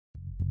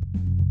Hi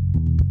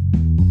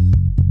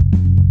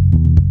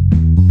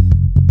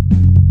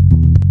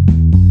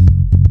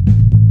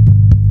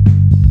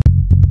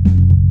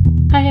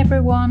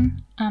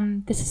everyone,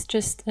 this is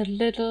just a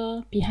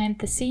little behind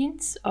the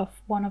scenes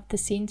of one of the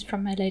scenes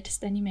from my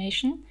latest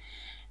animation.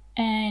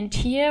 And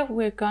here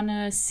we're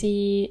gonna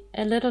see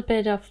a little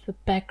bit of the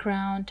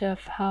background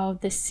of how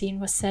this scene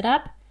was set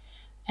up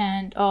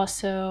and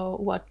also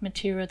what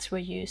materials were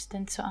used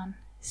and so on.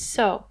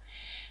 So,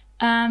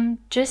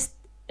 just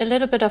a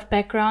little bit of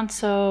background.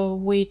 So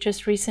we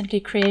just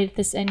recently created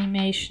this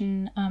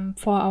animation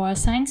for our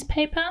science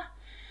paper,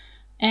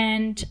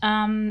 and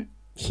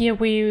here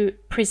we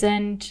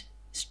present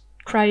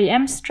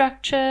cryo-EM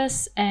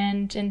structures,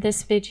 and in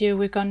this video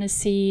we're going to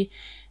see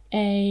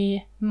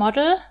a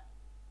model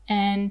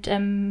and a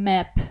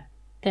map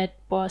that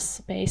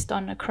was based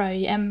on a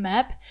cryo-EM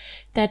map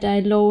that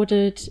I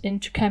loaded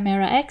into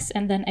Camera X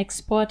and then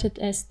exported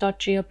as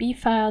 .gob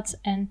files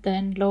and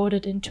then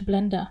loaded into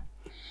Blender.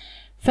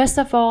 First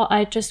of all,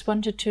 I just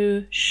wanted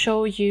to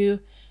show you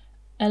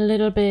a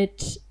little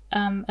bit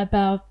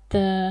about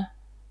the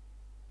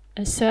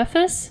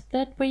surface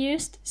that we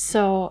used.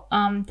 So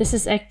this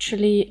is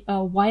actually a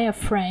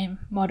wireframe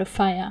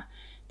modifier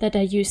that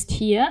I used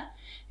here.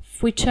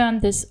 If we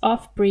turn this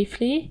off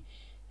briefly,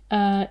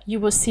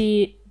 you will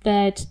see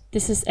that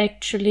this is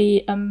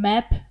actually a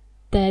map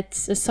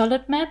that's a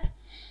solid map,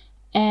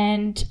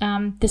 and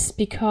this is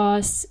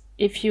because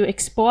if you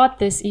export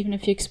this, even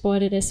if you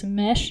export it as a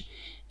mesh,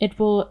 it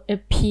will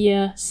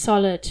appear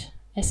solid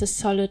as a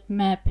solid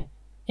map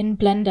in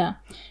Blender.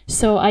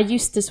 So I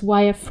used this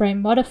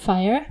wireframe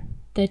modifier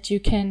that you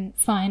can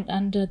find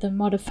under the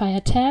modifier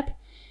tab,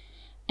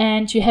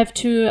 and you have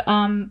to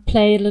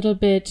play a little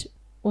bit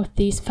with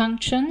these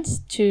functions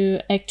to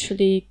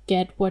actually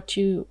get what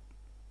you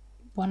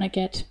want to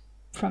get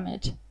from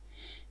it.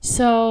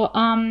 So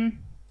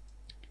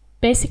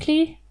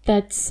basically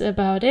that's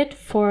about it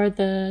for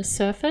the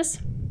surface.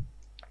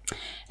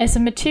 As a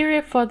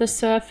material for the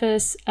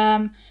surface,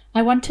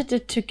 I wanted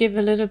it to give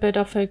a little bit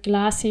of a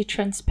glassy,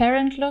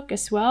 transparent look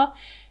as well,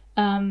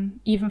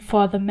 even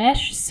for the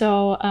mesh.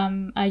 So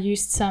I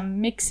used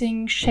some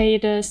mixing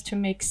shaders to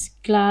mix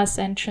glass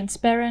and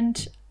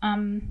transparent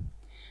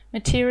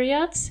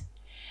materials.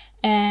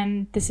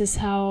 And this is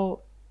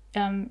how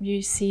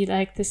you see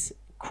like this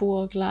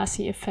cool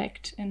glassy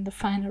effect in the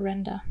final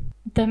render.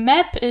 The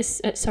map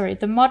is,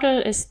 the model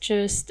is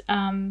just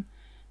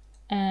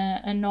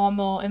a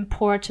normal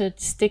imported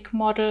stick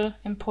model,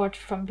 imported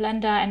from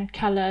Blender and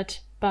colored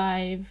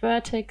by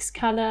vertex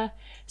color,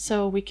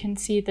 so we can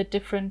see the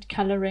different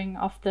coloring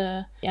of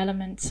the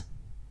elements.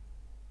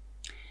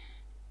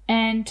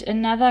 And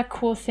another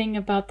cool thing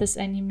about this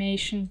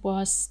animation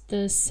was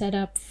the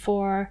setup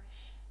for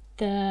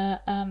the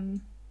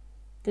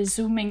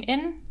zooming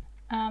in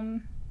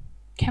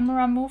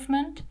camera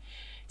movement.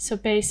 So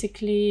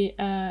basically,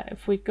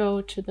 if we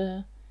go to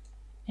the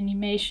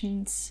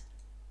animations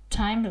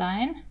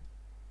timeline,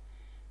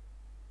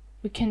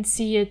 we can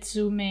see it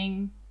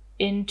zooming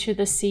into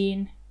the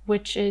scene,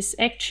 which is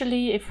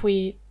actually, if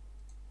we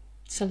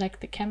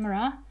select the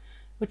camera,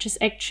 which is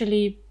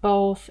actually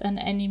both an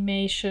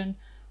animation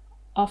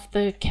of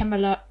the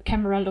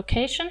camera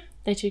location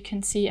that you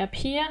can see up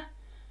here,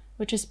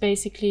 which is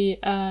basically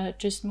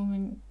just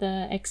moving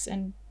the X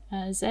and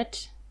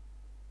Z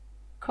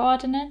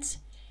coordinates,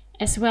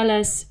 as well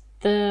as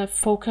the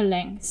focal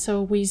length.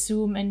 So we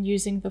zoom in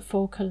using the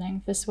focal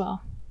length as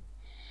well.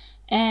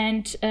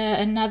 And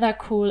another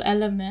cool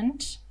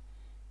element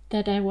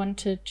that I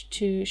wanted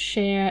to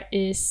share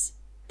is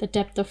the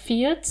depth of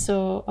field.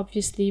 So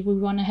obviously we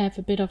want to have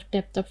a bit of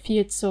depth of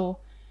field, so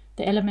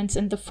the elements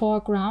in the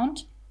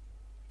foreground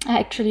are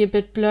actually a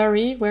bit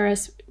blurry,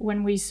 whereas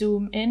when we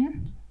zoom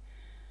in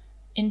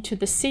into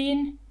the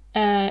scene,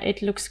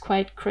 it looks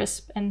quite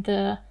crisp, and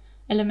the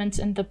elements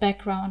in the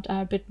background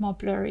are a bit more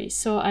blurry.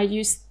 So I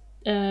used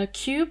a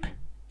cube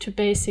to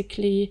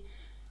basically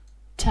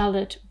tell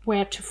it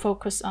where to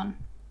focus on.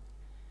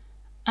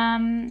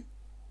 And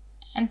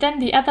then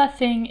the other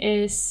thing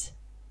is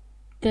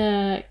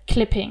the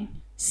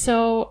clipping.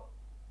 So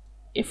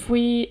if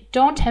we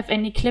don't have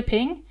any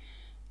clipping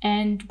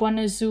and want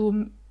to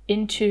zoom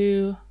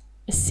into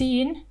a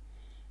scene,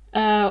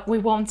 we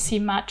won't see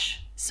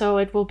much. So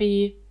it will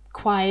be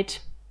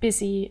quite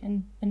busy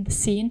in the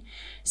scene.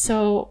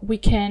 So we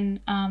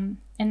can,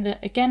 in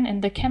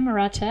the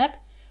camera tab,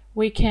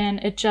 we can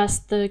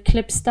adjust the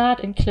clip start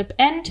and clip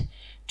end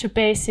to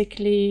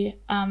basically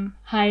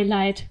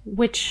highlight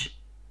which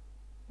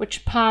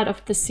part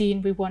of the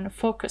scene we want to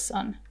focus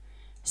on.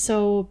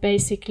 So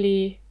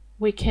basically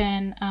we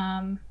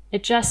can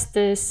adjust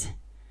this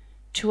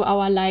to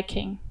our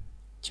liking,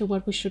 to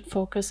what we should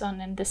focus on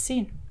in the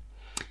scene.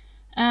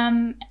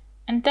 And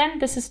then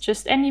this is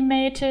just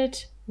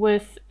animated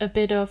with a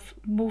bit of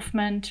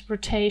movement,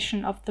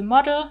 rotation of the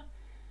model,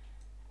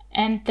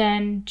 and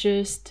then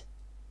just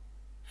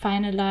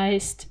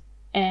finalized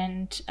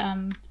and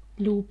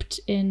looped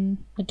in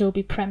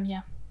Adobe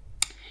Premiere.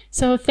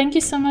 So thank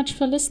you so much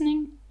for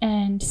listening,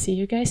 and see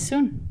you guys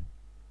soon.